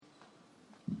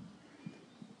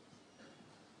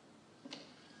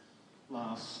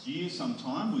Last year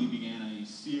sometime we began a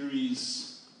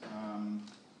series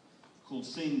called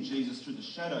Seeing Jesus Through the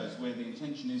Shadows, where the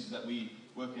intention is that we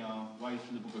work our way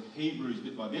through the book of Hebrews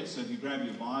bit by bit. So if you grab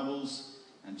your Bibles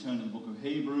and turn to the book of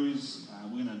Hebrews,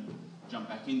 we're going to jump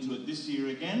back into it this year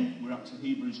again. We're up to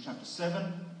Hebrews chapter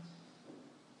 7.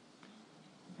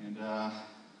 And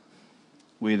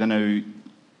we're going to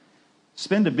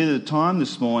spend a bit of time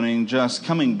this morning just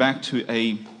coming back to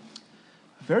a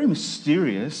very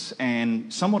mysterious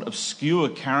and somewhat obscure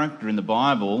character in the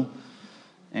Bible.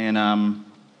 And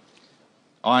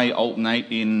I alternate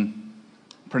in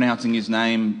pronouncing his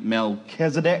name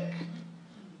Melchizedek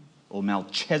or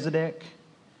Melchizedek.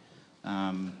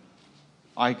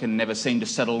 I can never seem to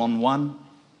settle on one,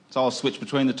 so I'll switch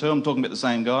between the two. I'm talking about the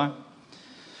same guy.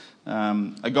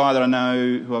 A guy that I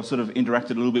know who I've sort of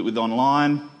interacted a little bit with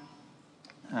online.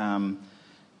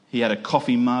 He had a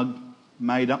coffee mug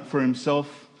made up for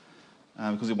himself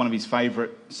because one of his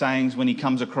favourite sayings when he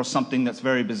comes across something that's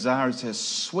very bizarre, he says,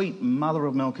 "Sweet mother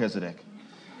of Melchizedek."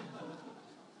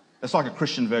 It's like a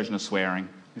Christian version of swearing.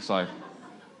 It's like,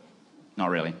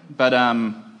 not really. But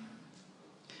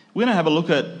we're going to have a look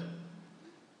at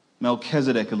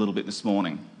Melchizedek a little bit this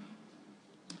morning.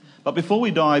 But before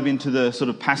we dive into the sort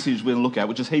of passage we're going to look at,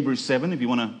 which is Hebrews 7, if you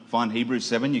want to find Hebrews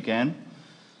 7, you can.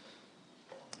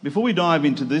 Before we dive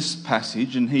into this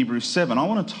passage in Hebrews 7, I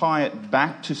want to tie it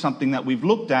back to something that we've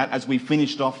looked at as we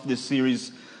finished off this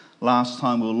series last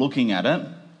time we were looking at it.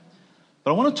 But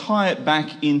I want to tie it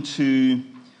back into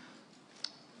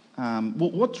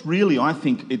what's really, I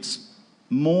think, its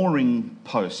mooring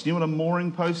post. You know what a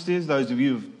mooring post is? Those of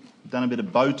you who've done a bit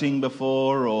of boating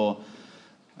before, or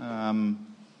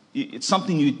it's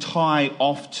something you tie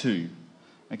off to,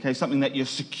 okay? Something that you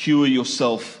secure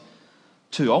yourself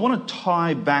to. I want to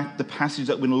tie back the passage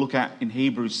that we're going to look at in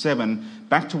Hebrews 7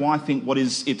 back to, I think, what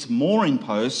is its mooring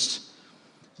post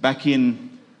back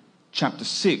in chapter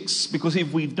 6. Because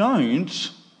if we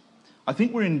don't, I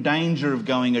think we're in danger of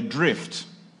going adrift.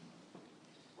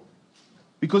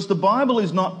 Because the Bible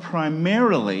is not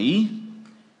primarily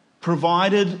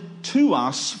provided to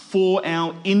us for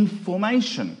our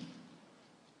information,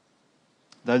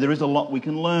 though there is a lot we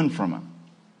can learn from it.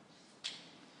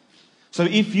 So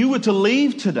if you were to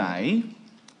leave today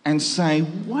and say,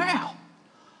 "Wow,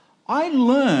 I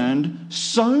learned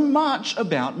so much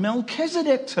about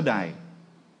Melchizedek today,"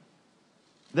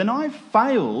 then I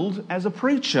failed as a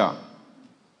preacher.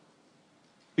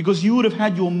 Because you would have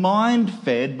had your mind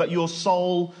fed, but your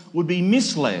soul would be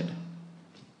misled.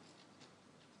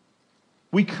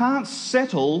 We can't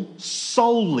settle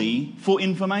solely for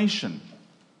information.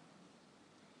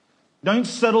 Don't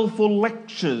settle for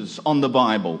lectures on the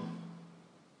Bible.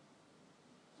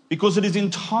 Because it is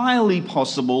entirely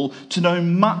possible to know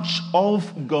much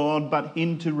of God, but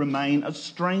Him to remain a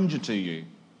stranger to you.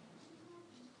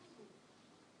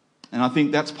 And I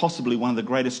think that's possibly one of the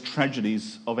greatest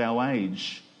tragedies of our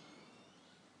age.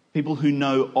 People who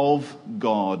know of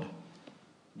God,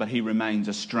 but He remains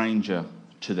a stranger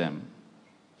to them.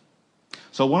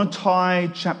 So I want to tie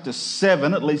chapter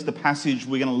 7, at least the passage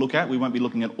we're going to look at. We won't be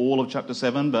looking at all of chapter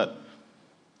 7, but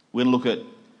we're going to look at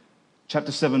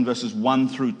chapter 7 verses 1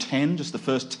 through 10. Just the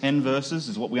first 10 verses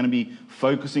is what we're going to be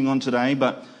focusing on today.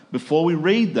 But before we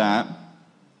read that,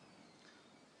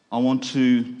 I want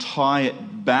to tie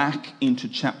it back into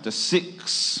chapter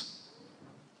 6.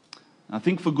 I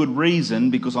think for good reason,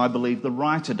 because I believe the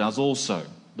writer does also,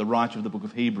 the writer of the book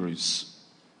of Hebrews.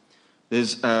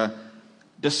 There's a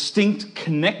distinct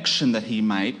connection that he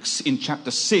makes in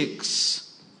chapter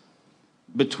 6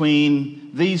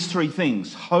 between these three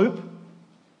things: hope,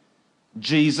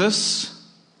 Jesus,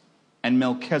 and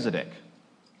Melchizedek.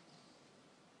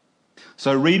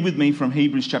 So read with me from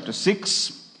Hebrews chapter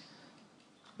 6,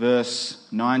 verse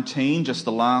 19, just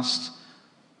the last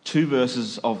two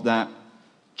verses of that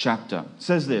chapter. It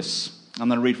says this. I'm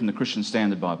going to read from the Christian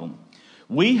Standard Bible.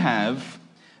 "We have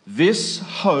this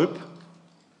hope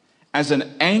as an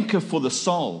anchor for the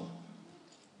soul,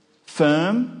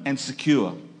 firm and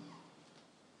secure.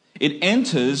 It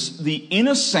enters the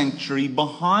inner sanctuary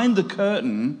behind the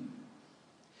curtain.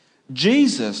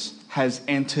 Jesus has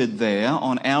entered there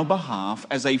on our behalf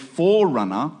as a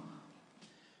forerunner,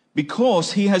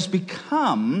 because He has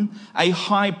become a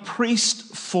high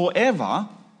priest forever,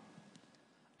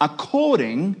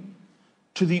 according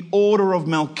to the order of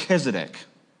Melchizedek."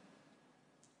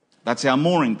 That's our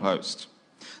mooring post.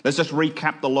 Let's just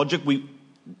recap the logic.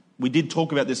 We did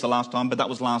talk about this the last time, but that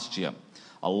was last year.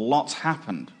 A lot's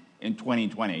happened in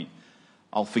 2020.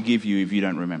 I'll forgive you if you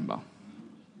don't remember.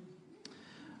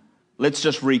 Let's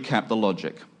just recap the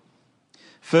logic.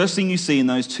 First thing you see in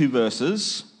those two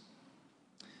verses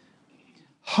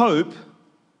Hope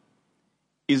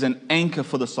is an anchor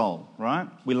for the soul, right?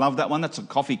 We love that one. That's a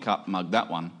coffee cup mug, that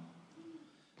one.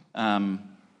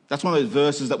 That's one of those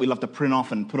verses that we love to print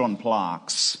off and put on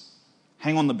plaques.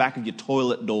 Hang on the back of your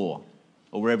toilet door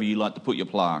or wherever you like to put your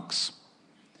plaques.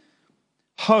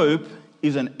 Hope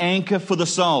is an anchor for the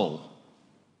soul.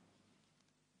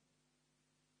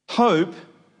 Hope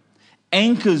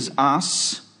anchors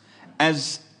us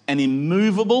as an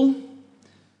immovable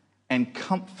and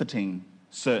comforting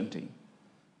certainty.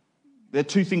 There are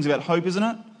two things about hope, isn't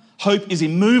it? Hope is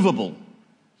immovable.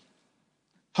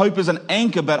 Hope is an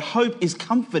anchor, but hope is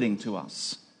comforting to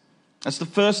us. That's the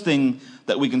first thing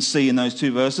that we can see in those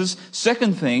two verses.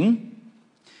 Second thing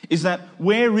is that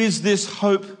where is this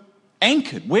hope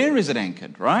anchored? Where is it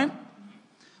anchored, right?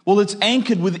 Well, it's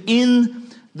anchored within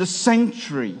the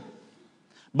sanctuary,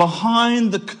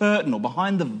 behind the curtain or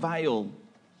behind the veil.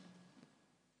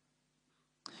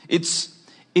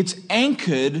 It's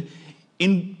anchored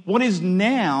in what is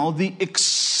now the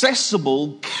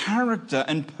accessible character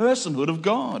and personhood of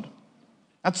God.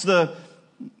 That's the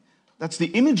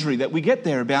imagery that we get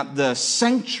there about the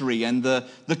sanctuary and the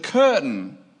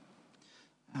curtain,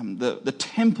 the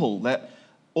temple that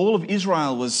all of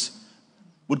Israel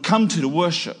would come to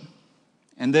worship.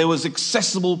 And there was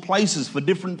accessible places for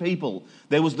different people.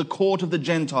 There was the court of the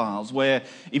Gentiles, where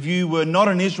if you were not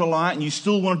an Israelite and you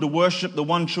still wanted to worship the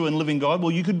one true and living God,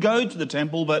 well, you could go to the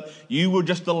temple, but you were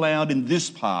just allowed in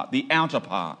this part, the outer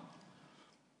part.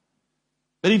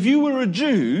 But if you were a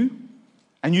Jew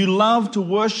and you loved to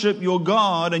worship your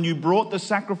God and you brought the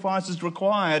sacrifices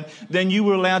required, then you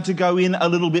were allowed to go in a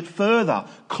little bit further,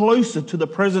 closer to the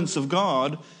presence of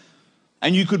God.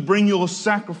 And you could bring your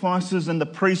sacrifices and the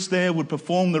priest there would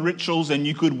perform the rituals and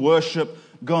you could worship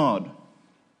God.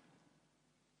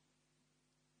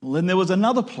 Well, then there was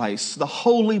another place, the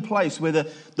holy place, where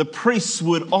the priests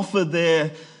would offer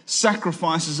their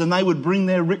sacrifices and they would bring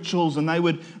their rituals and they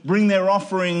would bring their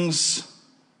offerings.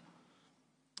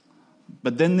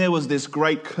 But then there was this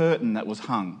great curtain that was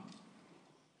hung,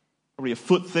 probably a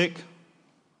foot thick,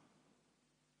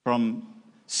 from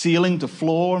ceiling to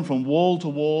floor and from wall to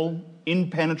wall,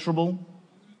 impenetrable.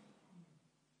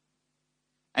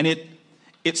 And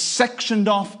it sectioned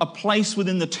off a place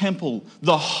within the temple,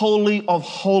 the Holy of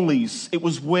Holies. It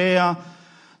was where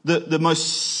the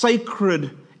most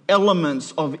sacred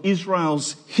elements of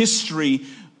Israel's history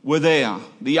were there.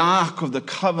 The Ark of the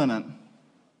Covenant,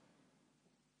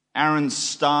 Aaron's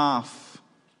staff,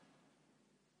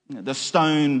 the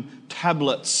stone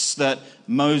tablets that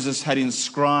Moses had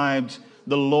inscribed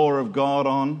the law of God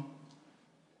on.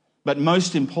 But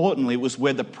most importantly, it was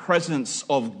where the presence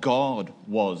of God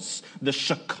was, the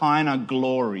Shekinah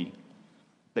glory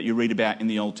that you read about in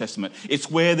the Old Testament. It's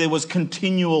where there was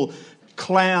continual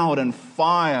cloud and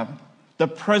fire. The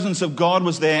presence of God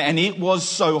was there, and it was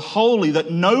so holy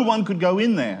that no one could go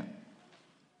in there.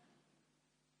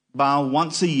 Bar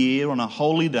once a year on a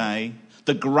holy day,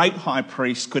 the great high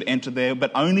priest could enter there,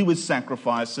 but only with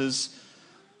sacrifices.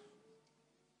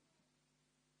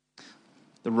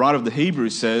 The writer of the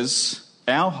Hebrews says,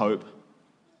 our hope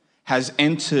has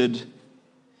entered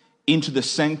into the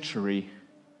sanctuary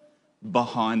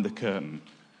behind the curtain.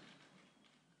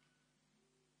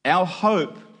 Our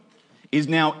hope is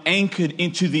now anchored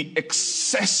into the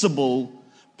accessible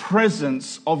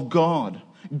presence of God.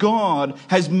 God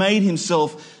has made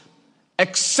himself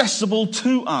accessible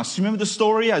to us. Remember the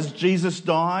story as Jesus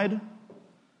died?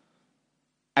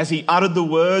 As he uttered the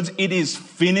words, "It is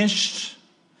finished."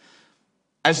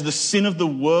 As the sin of the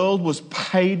world was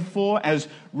paid for, as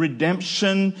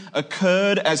redemption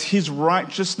occurred, as his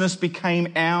righteousness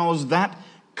became ours, that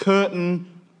curtain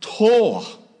tore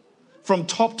from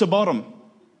top to bottom.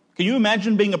 Can you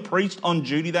imagine being a priest on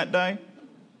duty that day?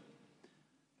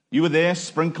 You were there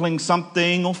sprinkling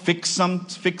something or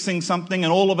fixing something,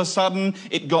 and all of a sudden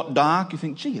it got dark. You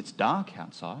think, gee, it's dark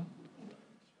outside.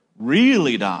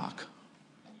 Really dark.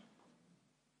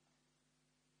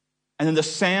 And then the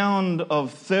sound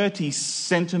of 30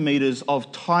 centimeters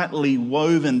of tightly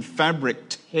woven fabric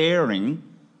tearing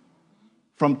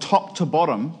from top to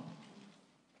bottom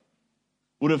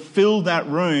would have filled that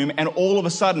room, and all of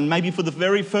a sudden, maybe for the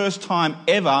very first time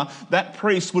ever, that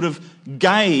priest would have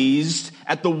gazed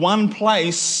at the one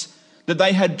place that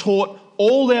they had taught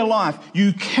all their life.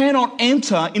 You cannot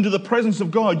enter into the presence of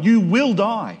God. You will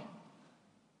die.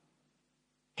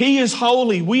 He is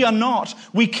holy. We are not.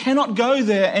 We cannot go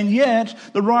there. And yet,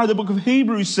 the writer of the book of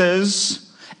Hebrews says,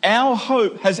 our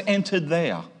hope has entered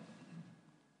there.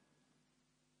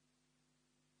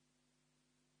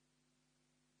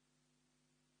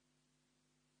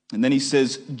 And then he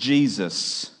says,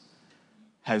 Jesus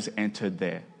has entered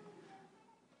there.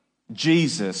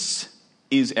 Jesus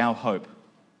is our hope.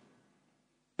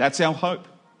 That's our hope.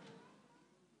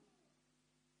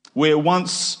 Where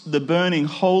once the burning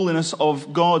holiness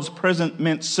of God's presence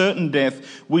meant certain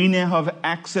death, we now have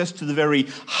access to the very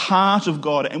heart of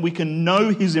God, and we can know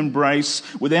his embrace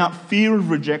without fear of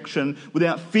rejection,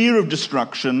 without fear of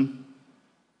destruction.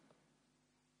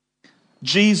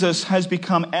 Jesus has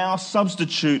become our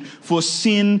substitute for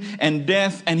sin and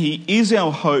death, and he is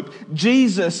our hope.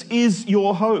 Jesus is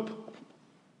your hope.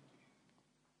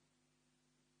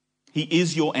 He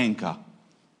is your anchor.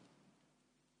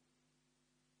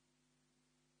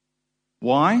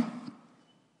 Why?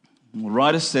 The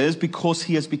writer says, because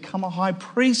he has become a high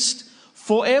priest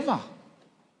forever.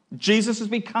 Jesus has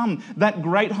become that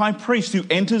great high priest who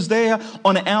enters there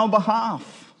on our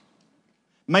behalf,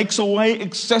 makes a way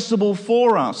accessible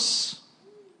for us.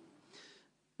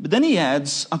 But then he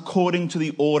adds, according to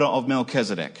the order of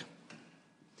Melchizedek.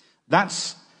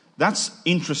 That's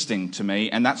interesting to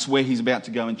me, and that's where he's about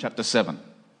to go in chapter 7.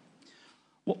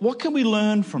 What can we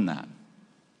learn from that?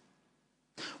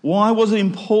 Why was it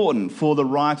important for the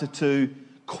writer to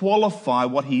qualify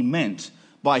what he meant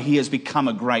by he has become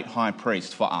a great high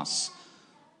priest for us?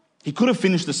 He could have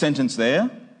finished the sentence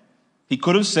there. He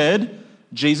could have said,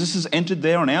 Jesus has entered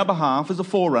there on our behalf as a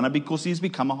forerunner because he has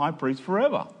become a high priest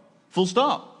forever. Full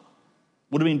stop.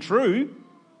 Would have been true.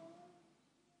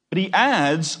 But he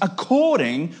adds,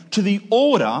 according to the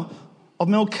order of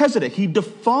Melchizedek. He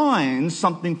defines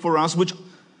something for us which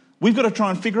we've got to try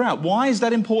and figure out. Why is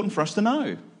that important for us to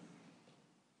know?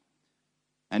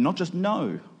 And not just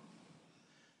know,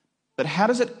 but how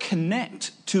does it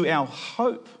connect to our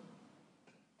hope?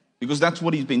 Because that's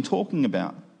what he's been talking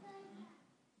about.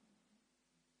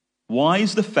 Why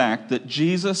is the fact that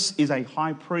Jesus is a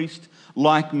high priest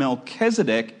like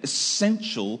Melchizedek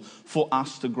essential for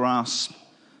us to grasp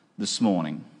this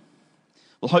morning?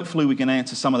 Well, hopefully we can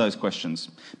answer some of those questions.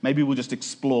 Maybe we'll just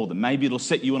explore them. Maybe it'll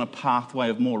set you on a pathway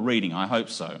of more reading. I hope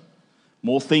so.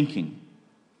 More thinking.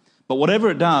 But whatever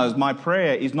it does, my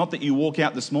prayer is not that you walk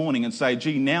out this morning and say,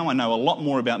 gee, now I know a lot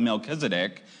more about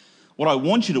Melchizedek. What I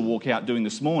want you to walk out doing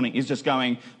this morning is just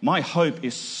going, my hope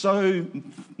is so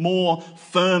more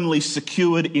firmly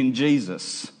secured in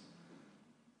Jesus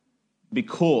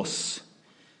because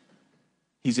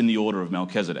he's in the order of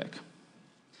Melchizedek.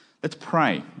 Let's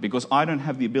pray, because I don't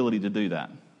have the ability to do that.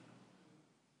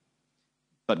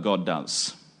 But God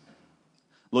does.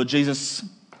 Lord Jesus,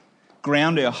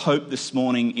 ground our hope this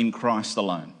morning in Christ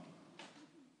alone.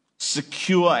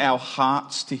 Secure our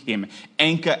hearts to him.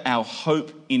 Anchor our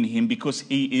hope in him, because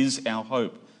he is our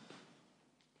hope.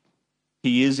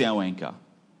 He is our anchor.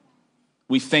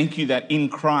 We thank you that in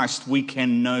Christ we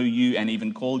can know you and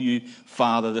even call you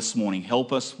Father this morning.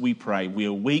 Help us, we pray. We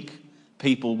are weak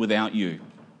people without you.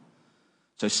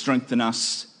 So strengthen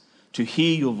us to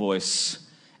hear your voice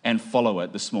and follow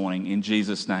it this morning. In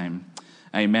Jesus' name,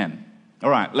 amen. All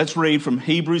right, let's read from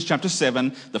Hebrews chapter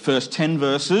 7, the first 10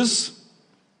 verses.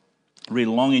 Read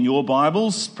along in your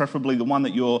Bibles, preferably the one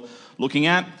that you're looking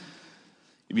at.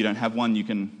 If you don't have one, you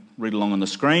can read along on the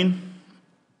screen.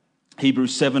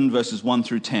 Hebrews 7, verses 1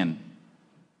 through 10.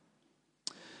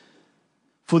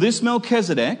 For this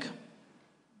Melchizedek,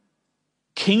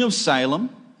 king of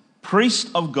Salem, priest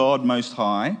of God Most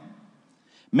High,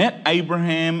 met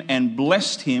Abraham and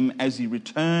blessed him as he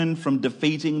returned from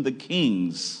defeating the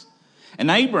kings. And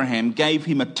Abraham gave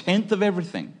him a tenth of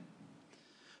everything.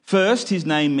 First, his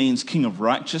name means king of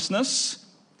righteousness,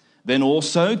 then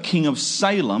also king of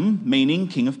Salem, meaning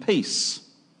king of peace.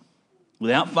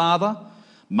 Without father,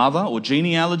 mother, or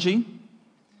genealogy,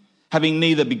 having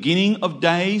neither beginning of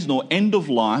days nor end of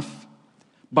life,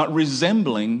 but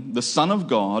resembling the Son of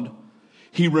God,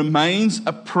 he remains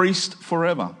a priest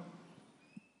forever.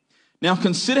 Now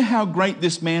consider how great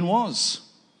this man was.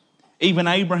 Even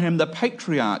Abraham the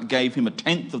patriarch gave him a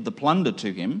tenth of the plunder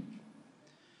to him.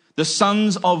 The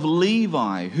sons of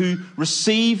Levi, who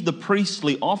received the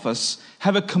priestly office,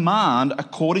 have a command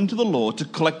according to the law to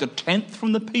collect a tenth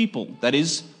from the people, that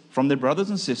is, from their brothers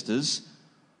and sisters,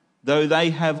 though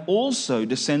they have also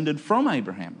descended from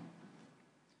Abraham.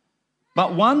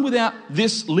 But one without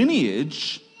this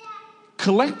lineage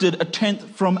collected a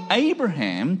tenth from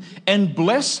Abraham and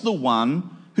blessed the one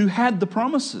who had the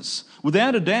promises.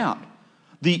 Without a doubt,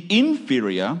 the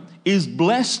inferior is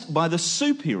blessed by the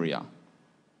superior.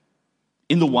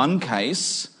 In the one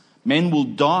case, men who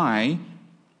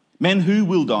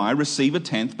will die receive a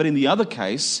tenth, but in the other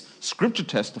case, Scripture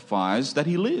testifies that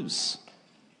he lives.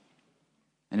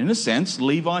 And in a sense,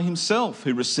 Levi himself,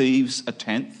 who receives a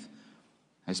tenth,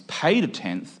 has paid a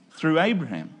tenth through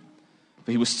Abraham,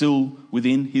 for he was still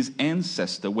within his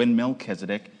ancestor when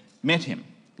Melchizedek met him.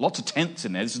 Lots of tenths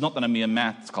in there. This is not going to be a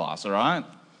maths class, all right?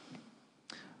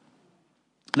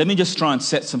 Let me just try and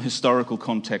set some historical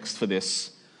context for this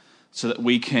so that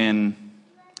we can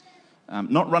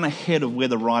not run ahead of where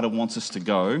the writer wants us to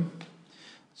go.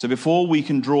 So before we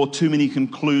can draw too many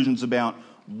conclusions about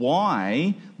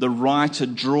why the writer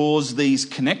draws these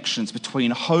connections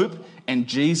between hope and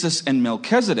Jesus and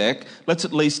Melchizedek, let's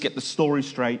at least get the story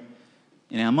straight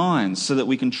in our minds so that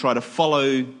we can try to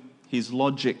follow his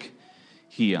logic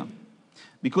here.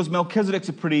 Because Melchizedek's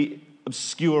a pretty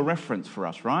obscure reference for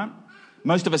us, right?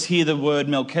 Most of us hear the word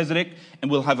Melchizedek and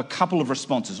we'll have a couple of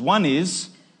responses. One is,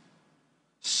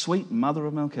 sweet mother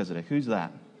of Melchizedek, who's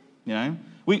that? You know,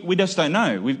 we just don't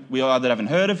know. We either haven't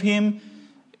heard of him,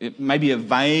 it may be a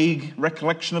vague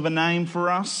recollection of a name for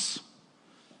us.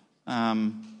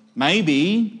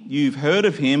 Maybe you've heard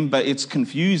of him, but it's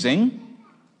confusing.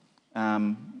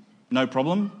 No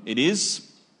problem, it is.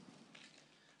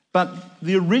 But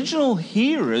the original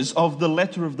hearers of the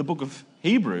letter of the book of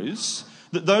Hebrews,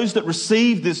 that those that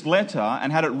received this letter and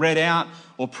had it read out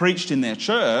or preached in their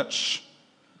church,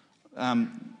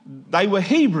 they were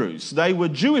Hebrews. They were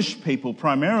Jewish people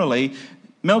primarily.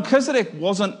 Melchizedek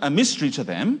wasn't a mystery to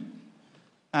them.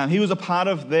 He was a part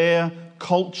of their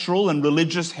cultural and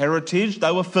religious heritage.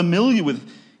 They were familiar with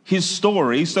his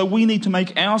story, so we need to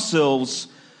make ourselves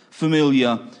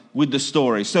familiar with the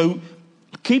story. So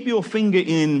keep your finger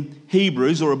in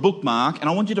Hebrews or a bookmark, and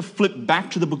I want you to flip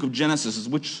back to the book of Genesis,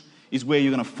 which is where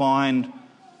you're going to find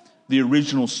the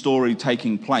original story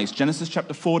taking place. Genesis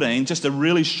chapter 14, just a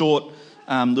really short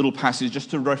little passage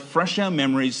just to refresh our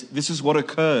memories. This is what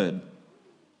occurred.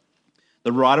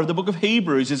 The writer of the book of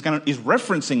Hebrews is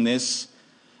referencing this,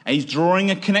 and he's drawing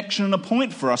a connection and a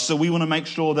point for us, so we want to make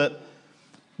sure that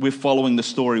we're following the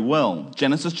story well.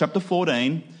 Genesis chapter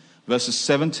 14, verses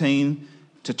 17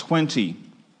 to 20.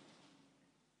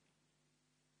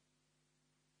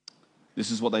 This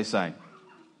is what they say.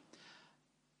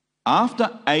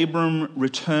 After Abram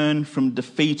returned from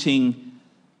defeating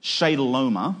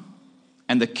Chedorlaomer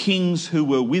and the kings who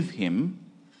were with him,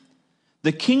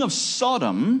 the king of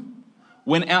Sodom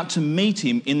went out to meet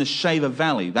him in the Shaver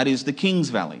Valley, that is the King's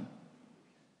Valley.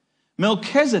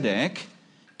 Melchizedek,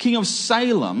 king of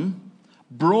Salem,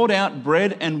 brought out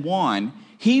bread and wine.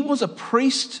 He was a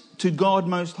priest to God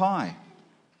Most High.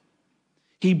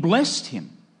 He blessed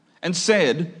him and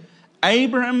said,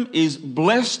 Abraham is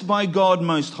blessed by God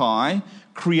Most High,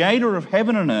 creator of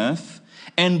heaven and earth,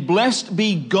 and blessed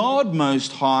be God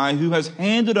Most High, who has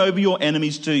handed over your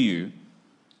enemies to you.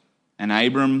 And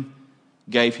Abram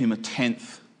gave him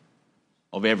 1/10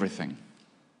 of everything.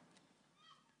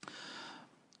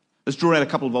 Let's draw out a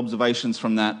couple of observations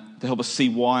from that to help us see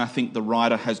why I think the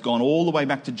writer has gone all the way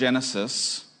back to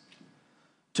Genesis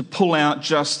to pull out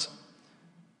just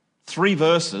 3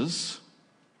 verses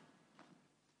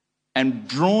and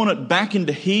drawn it back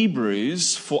into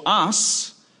Hebrews for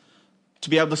us to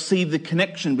be able to see the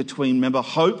connection between, remember,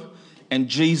 hope and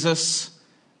Jesus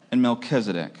and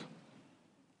Melchizedek.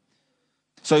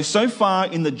 So far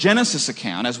in the Genesis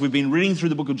account, as we've been reading through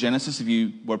the book of Genesis, if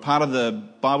you were part of the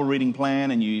Bible reading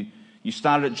plan and you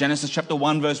started at Genesis chapter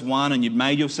 1, verse 1, and you'd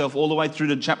made yourself all the way through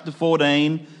to chapter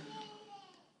 14,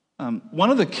 one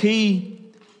of the key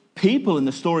people in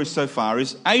the story so far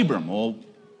is Abram, or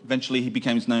eventually he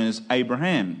becomes known as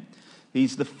Abraham.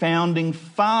 He's the founding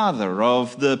father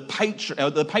of the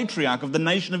patriarch of the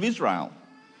nation of Israel.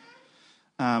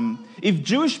 If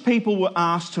Jewish people were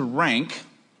asked to rank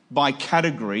by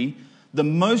category the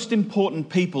most important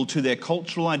people to their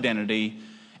cultural identity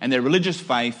and their religious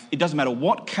faith, it doesn't matter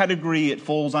what category it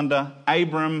falls under,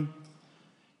 Abram,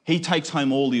 he takes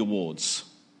home all the awards.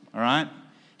 All right?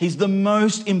 He's the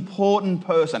most important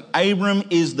person. Abram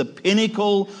is the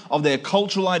pinnacle of their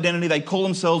cultural identity. They call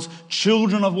themselves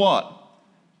children of what?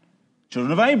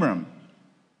 Children of Abram.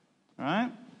 All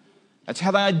right? That's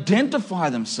how they identify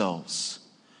themselves.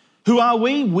 Who are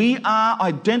we? We are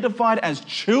identified as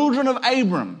children of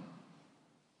Abram.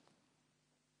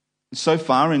 So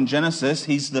far in Genesis,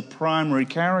 he's the primary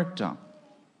character.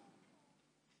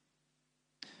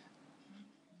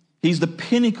 He's the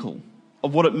pinnacle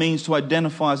of what it means to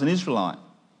identify as an Israelite.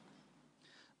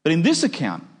 But in this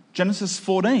account, Genesis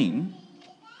 14,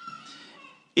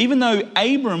 even though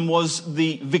Abram was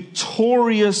the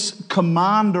victorious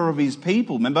commander of his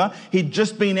people, remember, he'd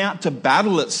just been out to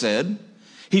battle, it said.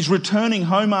 He's returning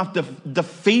home after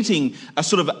defeating a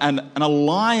sort of an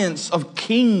alliance of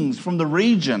kings from the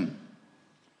region.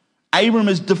 Abram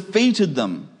has defeated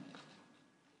them.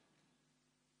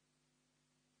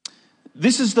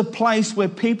 This is the place where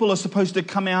people are supposed to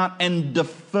come out and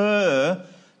defer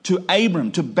to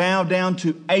Abram, to bow down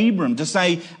to Abram, to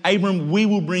say, Abram, we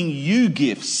will bring you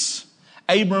gifts.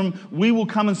 Abram, we will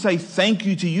come and say thank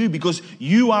you to you because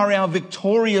you are our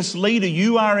victorious leader.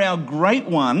 You are our great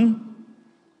one.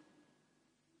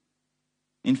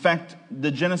 In fact,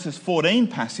 the Genesis 14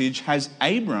 passage has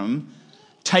Abram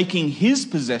taking his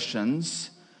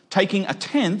possessions, taking a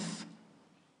tenth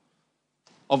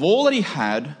of all that he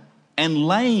had and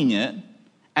laying it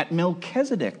at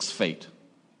Melchizedek's feet.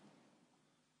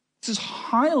 This is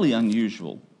highly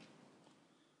unusual.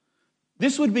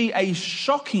 This would be a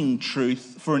shocking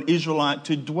truth for an Israelite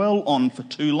to dwell on for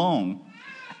too long.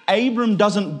 Abram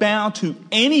doesn't bow to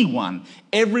anyone.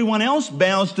 Everyone else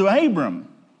bows to Abram.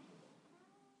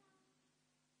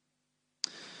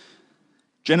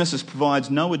 Genesis provides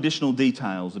no additional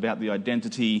details about the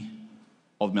identity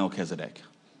of Melchizedek.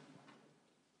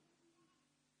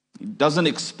 It doesn't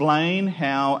explain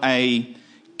how a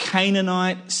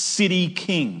Canaanite city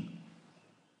king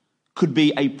could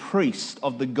be a priest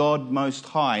of the God Most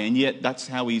High, and yet that's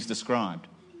how he's described.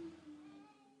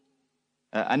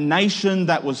 A nation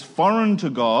that was foreign to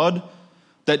God,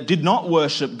 that did not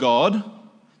worship God,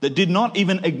 that did not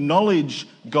even acknowledge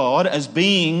God as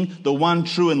being the one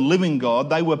true and living God.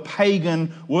 They were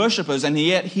pagan worshippers, and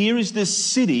yet here is this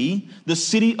city, the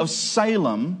city of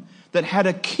Salem, that had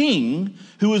a king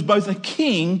who was both a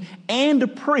king and a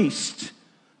priest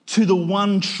to the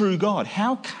one true God.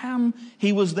 How come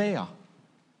he was there?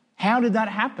 How did that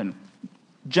happen?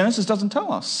 Genesis doesn't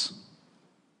tell us.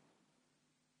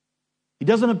 He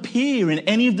doesn't appear in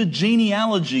any of the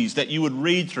genealogies that you would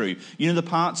read through. You know the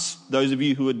parts, those of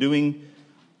you who are doing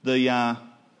the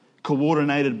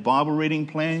coordinated Bible reading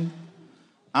plan?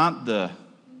 Aren't the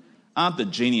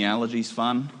genealogies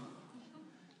fun?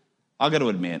 I've got to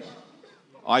admit,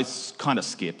 I kind of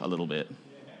skip a little bit.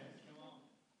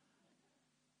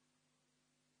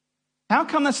 How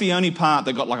come that's the only part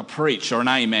that got like a preach or an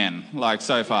amen, like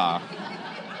so far?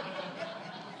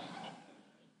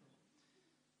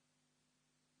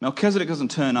 Melchizedek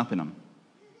doesn't turn up in them.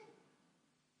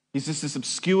 He's just this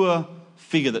obscure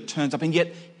figure that turns up, and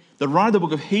yet the writer of the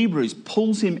book of Hebrews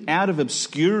pulls him out of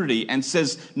obscurity and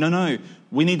says, no,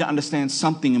 we need to understand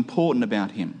something important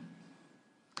about him.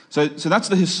 So that's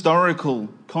the historical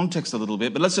context a little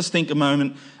bit, but let's just think a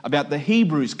moment about the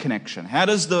Hebrews connection. How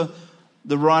does the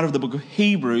writer of the book of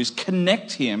Hebrews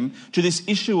connect him to this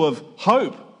issue of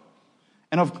hope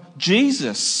and of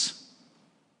Jesus?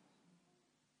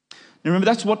 Now remember,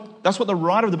 that's what the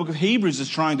writer of the book of Hebrews is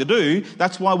trying to do.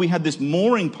 That's why we had this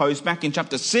mooring post back in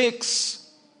chapter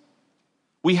 6.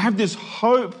 We have this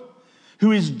hope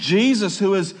who is Jesus,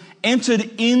 who has entered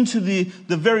into the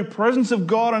very presence of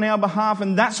God on our behalf,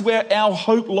 and that's where our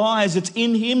hope lies. It's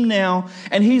in him now,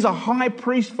 and he's a high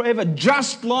priest forever,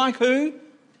 just like who?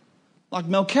 Like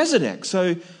Melchizedek.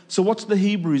 So what's the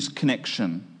Hebrews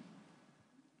connection?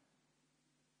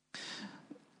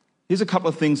 Here's a couple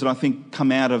of things that I think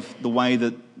come out of the way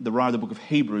that the writer of the book of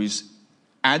Hebrews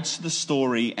adds to the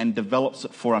story and develops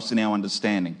it for us in our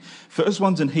understanding. First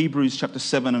one's in Hebrews chapter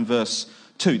 7 and verse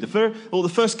 2. The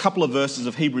first couple of verses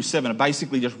of Hebrews 7 are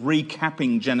basically just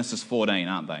recapping Genesis 14,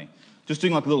 aren't they? Just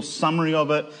doing like a little summary of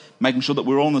it, making sure that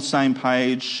we're all on the same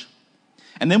page.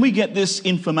 And then we get this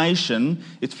information.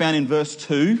 It's found in verse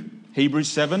 2, Hebrews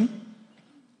 7.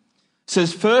 It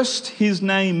says, first, his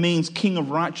name means King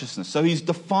of Righteousness. So he's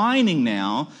defining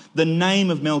now the name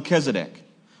of Melchizedek.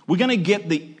 We're going to get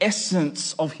the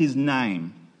essence of his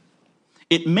name.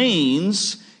 It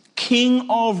means King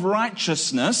of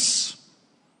Righteousness.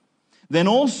 Then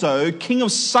also King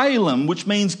of Salem, which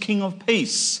means King of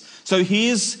Peace. So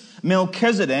here's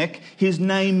Melchizedek. His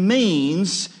name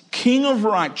means King of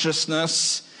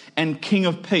Righteousness and King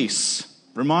of Peace.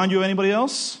 Remind you of anybody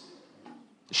else?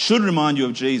 Should remind you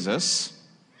of Jesus.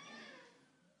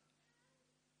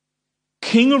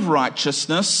 King of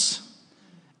Righteousness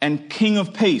and King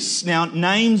of Peace. Now,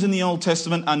 names in the Old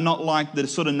Testament are not like the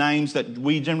sort of names that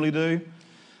we generally do.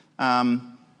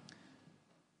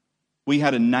 We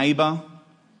had a neighbour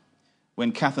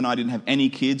when Kath and I didn't have any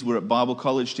kids. We were at Bible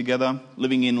college together,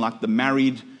 living in like the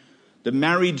married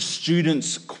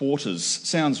students' quarters.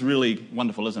 Sounds really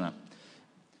wonderful, isn't it?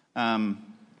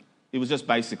 It was just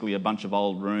basically a bunch of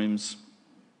old rooms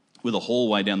with a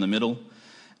hallway down the middle.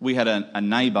 We had a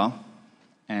neighbour,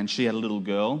 and she had a little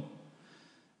girl.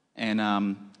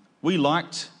 And we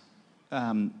liked,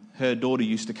 her daughter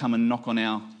used to come and knock on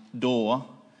our door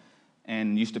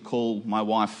and used to call my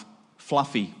wife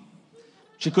Fluffy.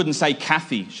 She couldn't say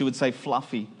Kathy, she would say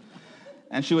Fluffy.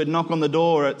 And she would knock on the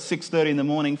door at 6:30 in the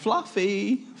morning,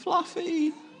 Fluffy,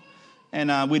 Fluffy.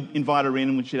 And we'd invite her in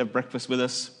and she'd have breakfast with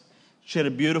us. She had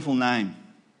a beautiful name.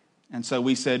 And so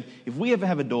we said, if we ever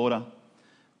have a daughter,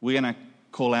 we're going to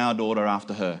call our daughter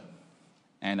after her.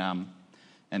 And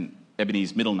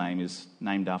Ebony's middle name is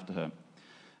named after her.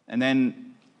 And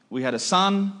then we had a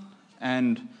son,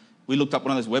 and we looked up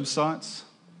one of those websites.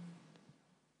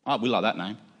 Oh, we like that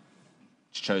name.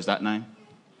 Just chose that name.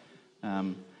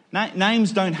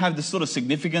 Names don't have the sort of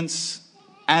significance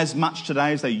as much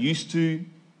today as they used to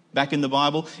back in the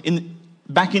Bible.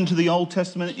 Back into the Old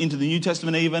Testament, into the New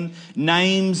Testament even,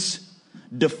 names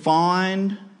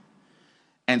defined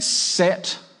and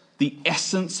set the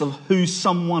essence of who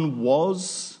someone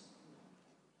was.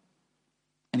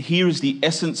 And here is the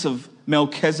essence of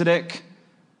Melchizedek.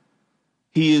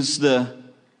 He is the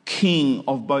king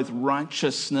of both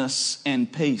righteousness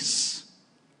and peace.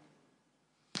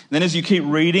 Then as you keep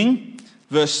reading,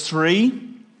 verse 3,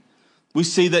 we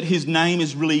see that his name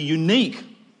is really unique.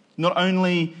 Not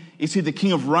only is he the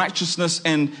king of righteousness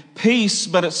and peace,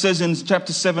 but it says in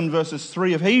chapter 7, verses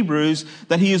 3 of Hebrews,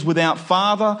 that he is without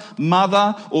father,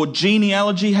 mother, or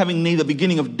genealogy, having neither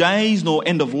beginning of days nor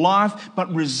end of life,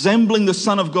 but resembling the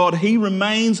Son of God. He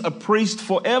remains a priest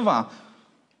forever.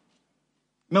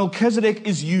 Melchizedek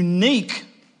is unique.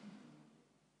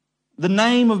 The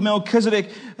name of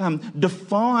Melchizedek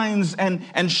defines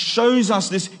and shows us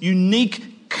this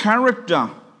unique character.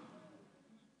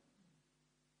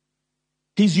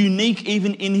 He's unique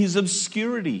even in his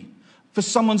obscurity. For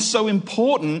someone so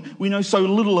important, we know so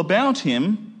little about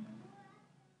him.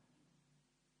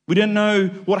 We don't know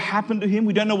what happened to him.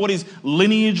 We don't know what his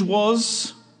lineage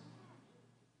was.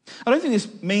 I don't think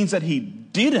this means that he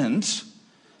didn't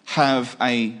have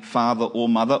a father or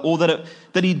mother, or that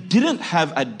he didn't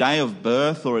have a day of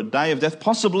birth or a day of death.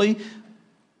 Possibly,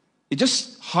 it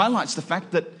just highlights the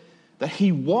fact that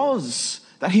he was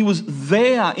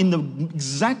there in the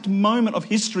exact moment of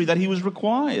history that he was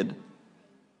required.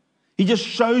 He just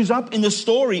shows up in the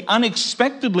story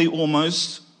unexpectedly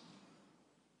almost.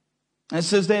 And it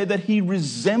says there that he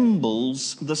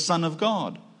resembles the Son of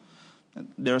God.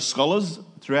 There are scholars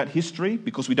throughout history,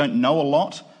 because we don't know a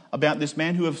lot about this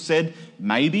man, who have said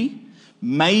maybe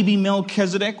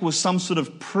Melchizedek was some sort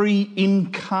of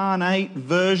pre-incarnate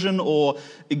version or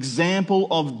example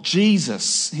of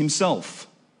Jesus himself.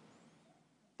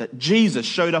 That Jesus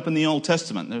showed up in the Old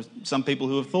Testament. There's some people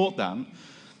who have thought that. I'm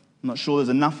not sure there's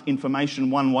enough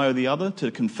information one way or the other to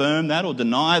confirm that or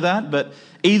deny that, but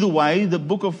either way, the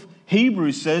book of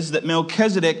Hebrews says that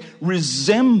Melchizedek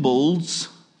resembles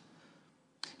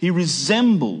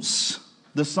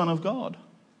the Son of God.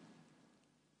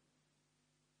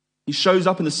 He shows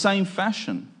up in the same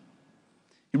fashion.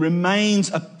 He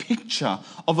remains a picture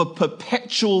of a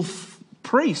perpetual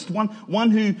priest,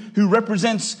 one who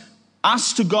represents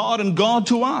us to God and God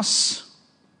to us.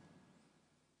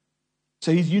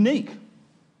 So he's unique.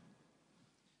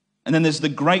 And then there's the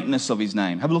greatness of his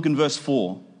name. Have a look in verse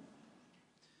 4.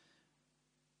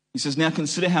 He says, "Now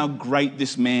consider how great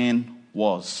this man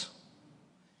was.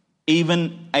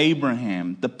 Even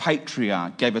Abraham, the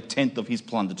patriarch, gave a tenth of his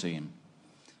plunder to him."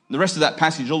 The rest of that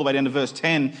passage, all the way down to verse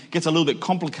 10, gets a little bit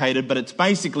complicated, but it's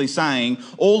basically saying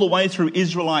all the way through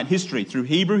Israelite history, through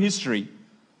Hebrew history,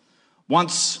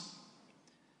 once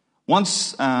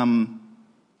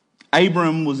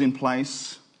Abram was in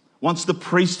place, once the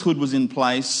priesthood was in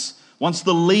place, once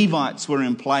the Levites were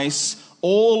in place,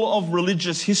 all of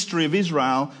religious history of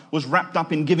Israel was wrapped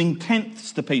up in giving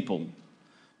tenths to people,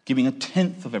 giving a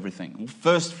tenth of everything, or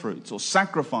first fruits, or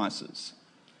sacrifices.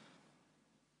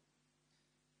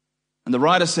 And the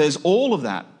writer says all of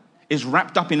that is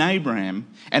wrapped up in Abraham,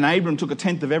 and Abraham took a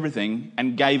tenth of everything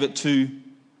and gave it to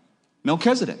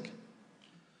Melchizedek.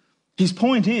 His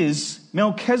point is,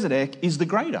 Melchizedek is the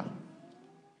greater.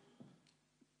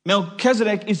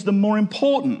 Melchizedek is the more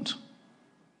important.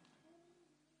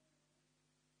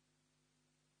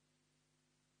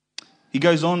 He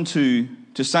goes on to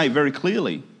say very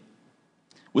clearly,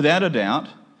 without a doubt,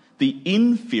 the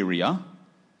inferior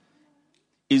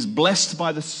is blessed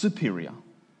by the superior.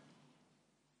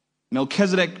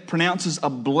 Melchizedek pronounces a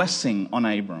blessing on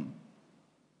Abram.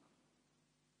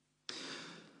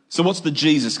 So what's the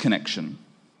Jesus connection?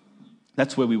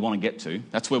 That's where we want to get to.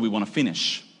 That's where we want to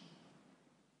finish.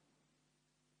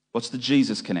 What's the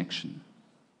Jesus connection?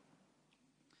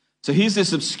 So here's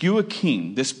this obscure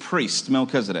king, this priest,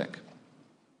 Melchizedek.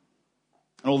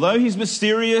 And although he's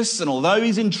mysterious, and although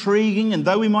he's intriguing, and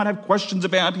though we might have questions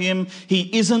about him, he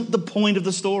isn't the point of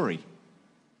the story.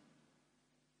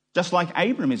 Just like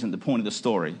Abram isn't the point of the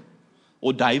story,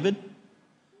 or David,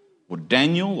 or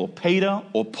Daniel, or Peter,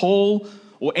 or Paul,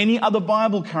 or any other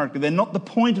Bible character. They're not the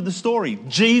point of the story.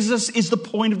 Jesus is the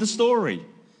point of the story.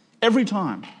 Every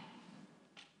time.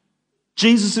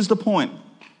 Jesus is the point.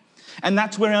 And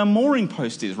that's where our mooring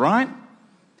post is, right?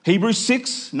 Hebrews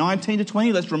 6, 19 to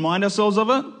 20, let's remind ourselves of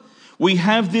it. We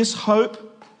have this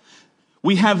hope.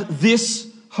 We have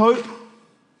this hope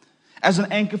as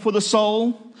an anchor for the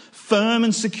soul, firm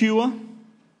and secure.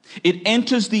 It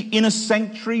enters the inner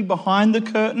sanctuary behind the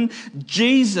curtain.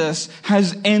 Jesus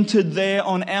has entered there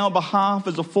on our behalf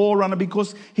as a forerunner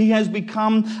because he has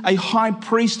become a high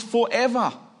priest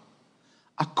forever,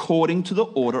 according to the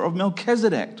order of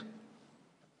Melchizedek.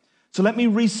 So let me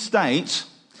restate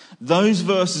those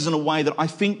verses in a way that I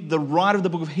think the writer of the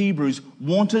book of Hebrews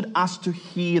wanted us to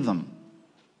hear them.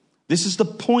 This is the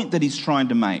point that he's trying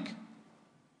to make.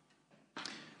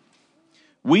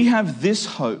 We have this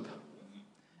hope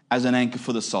as an anchor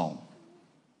for the soul.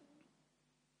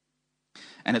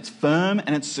 And it's firm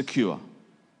and it's secure.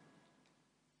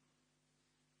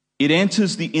 It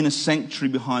enters the inner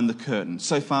sanctuary behind the curtain.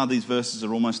 So far, these verses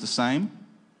are almost the same.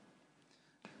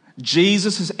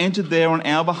 Jesus has entered there on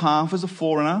our behalf as a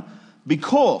forerunner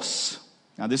because,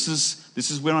 now this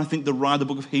is where I think the writer of the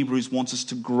book of Hebrews wants us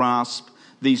to grasp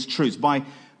these truths. By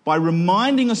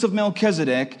reminding us of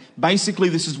Melchizedek, basically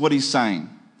this is what he's saying.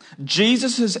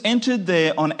 Jesus has entered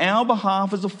there on our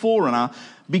behalf as a forerunner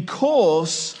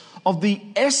because of the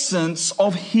essence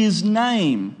of his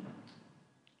name.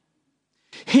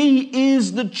 He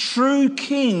is the true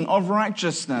King of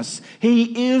righteousness.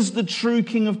 He is the true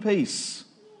King of peace.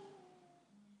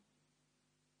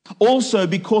 Also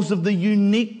because of the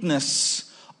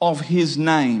uniqueness of his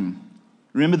name.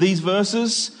 Remember these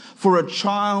verses? For a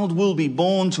child will be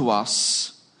born to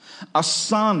us. A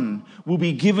son will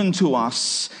be given to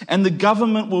us, and the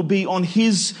government will be on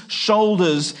his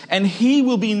shoulders, and he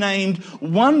will be named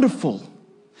Wonderful,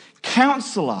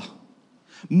 Counselor,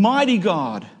 Mighty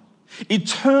God,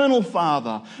 Eternal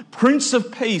Father, Prince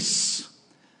of Peace.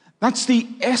 That's the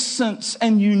essence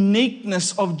and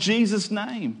uniqueness of Jesus'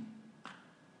 name.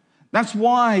 That's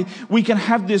why we can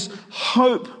have this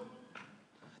hope.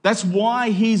 That's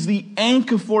why he's the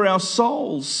anchor for our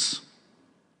souls.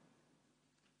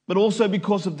 But also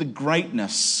because of the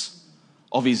greatness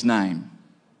of his name.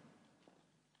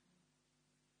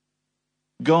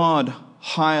 God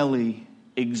highly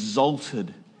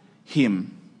exalted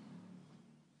him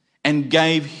and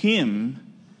gave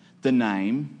him the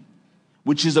name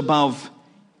which is above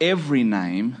every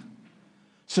name,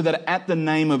 so that at the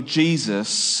name of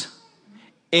Jesus,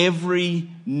 every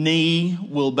knee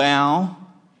will bow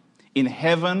in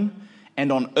heaven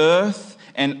and on earth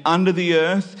and under the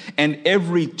earth, and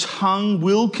every tongue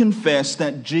will confess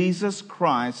that Jesus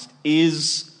Christ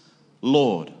is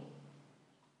Lord,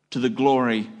 to the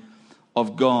glory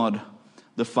of God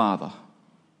the Father.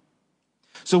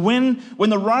 So when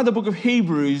the writer of the book of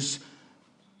Hebrews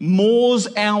moors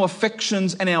our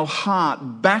affections and our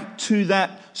heart back to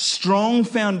that strong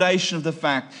foundation of the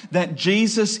fact that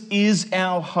Jesus is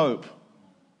our hope,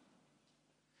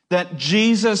 that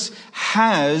Jesus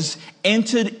has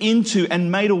entered into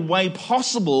and made a way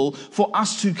possible for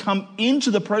us to come into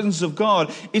the presence of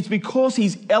God, it's because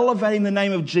he's elevating the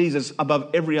name of Jesus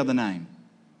above every other name.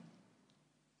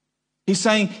 He's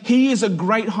saying he is a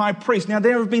great high priest. Now,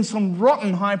 there have been some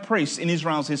rotten high priests in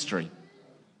Israel's history.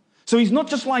 So he's not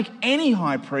just like any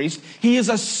high priest. He is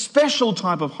a special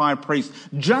type of high priest,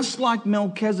 just like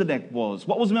Melchizedek was.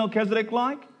 What was Melchizedek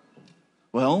like?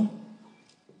 Well,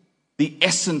 the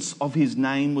essence of his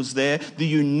name was there, the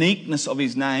uniqueness of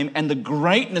his name, and the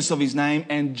greatness of his name,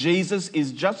 and Jesus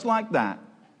is just like that,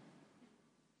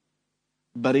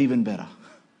 but even better.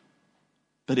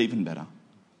 But even better.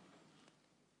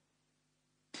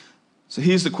 So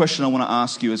here's the question I want to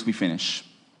ask you as we finish.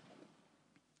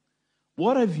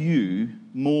 What have you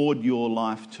moored your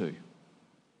life to?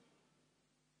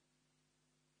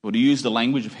 Or to use the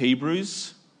language of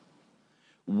Hebrews,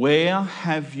 where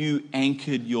have you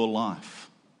anchored your life?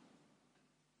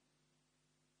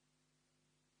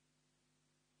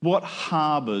 What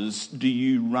harbours do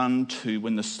you run to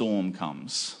when the storm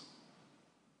comes?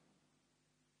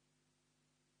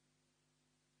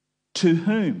 To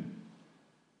whom?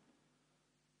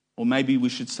 Or maybe we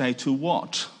should say, to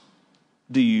what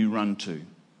do you run to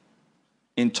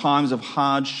in times of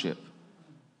hardship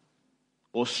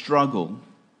or struggle?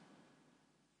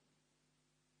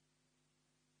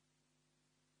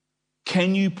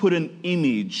 Can you put an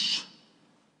image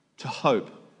to hope?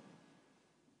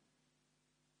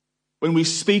 When we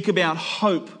speak about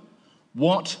hope,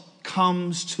 what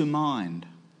comes to mind?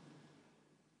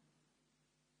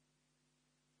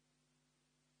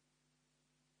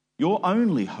 Your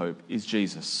only hope is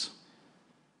Jesus.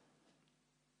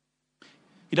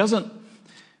 He doesn't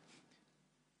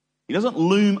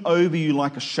loom over you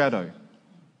like a shadow.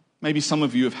 Maybe some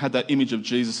of you have had that image of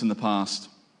Jesus in the past.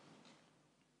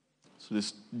 So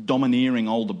this domineering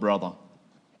older brother.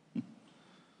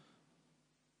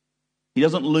 He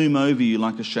doesn't loom over you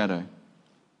like a shadow.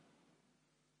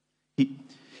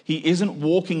 He isn't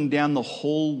walking down the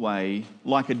hallway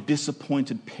like a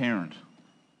disappointed parent.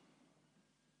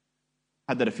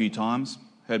 Had that a few times.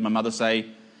 Heard my mother say,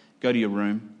 go to your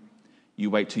room. You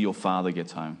wait till your father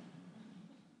gets home.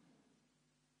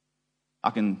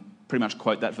 I can pretty much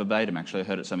quote that verbatim, actually. I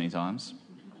heard it so many times.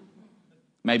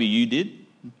 Maybe you did.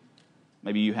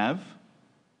 Maybe you have.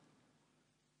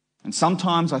 And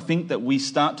sometimes I think that we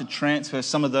start to transfer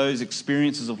some of those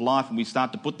experiences of life and we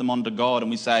start to put them onto God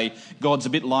and we say, God's a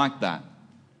bit like that.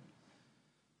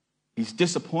 He's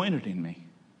disappointed in me.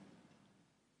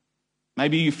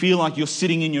 Maybe you feel like you're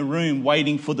sitting in your room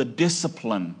waiting for the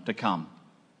discipline to come.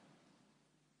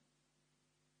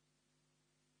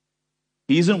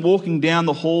 He isn't walking down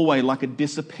the hallway like a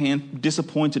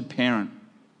disappointed parent.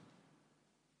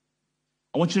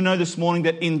 I want you to know this morning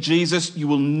that in Jesus you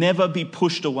will never be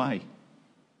pushed away.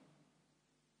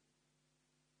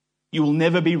 You will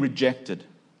never be rejected.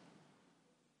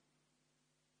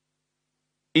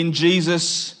 In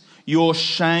Jesus, your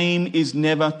shame is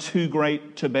never too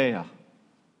great to bear.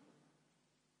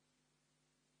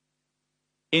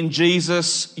 In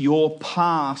Jesus, your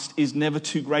past is never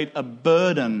too great a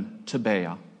burden to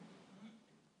bear.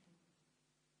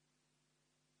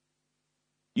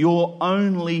 Your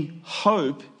only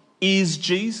hope is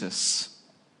Jesus.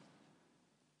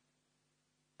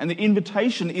 And the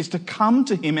invitation is to come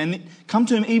to him and come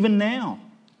to him even now.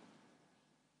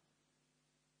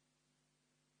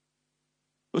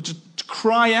 Or to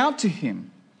cry out to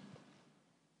him.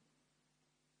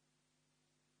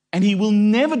 And he will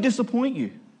never disappoint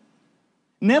you.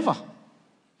 Never.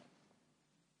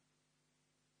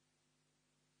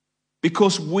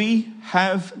 Because we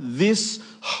have this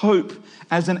hope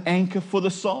as an anchor for the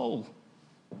soul.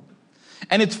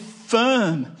 And it's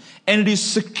firm and it is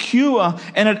secure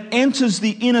and it enters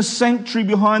the inner sanctuary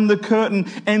behind the curtain.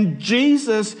 And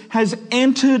Jesus has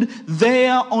entered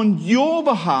there on your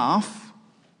behalf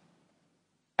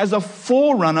as a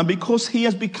forerunner because he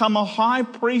has become a high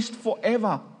priest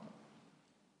forever.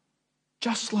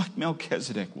 Just like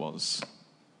Melchizedek was.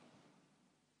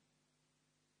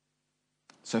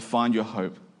 So find your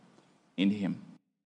hope in him.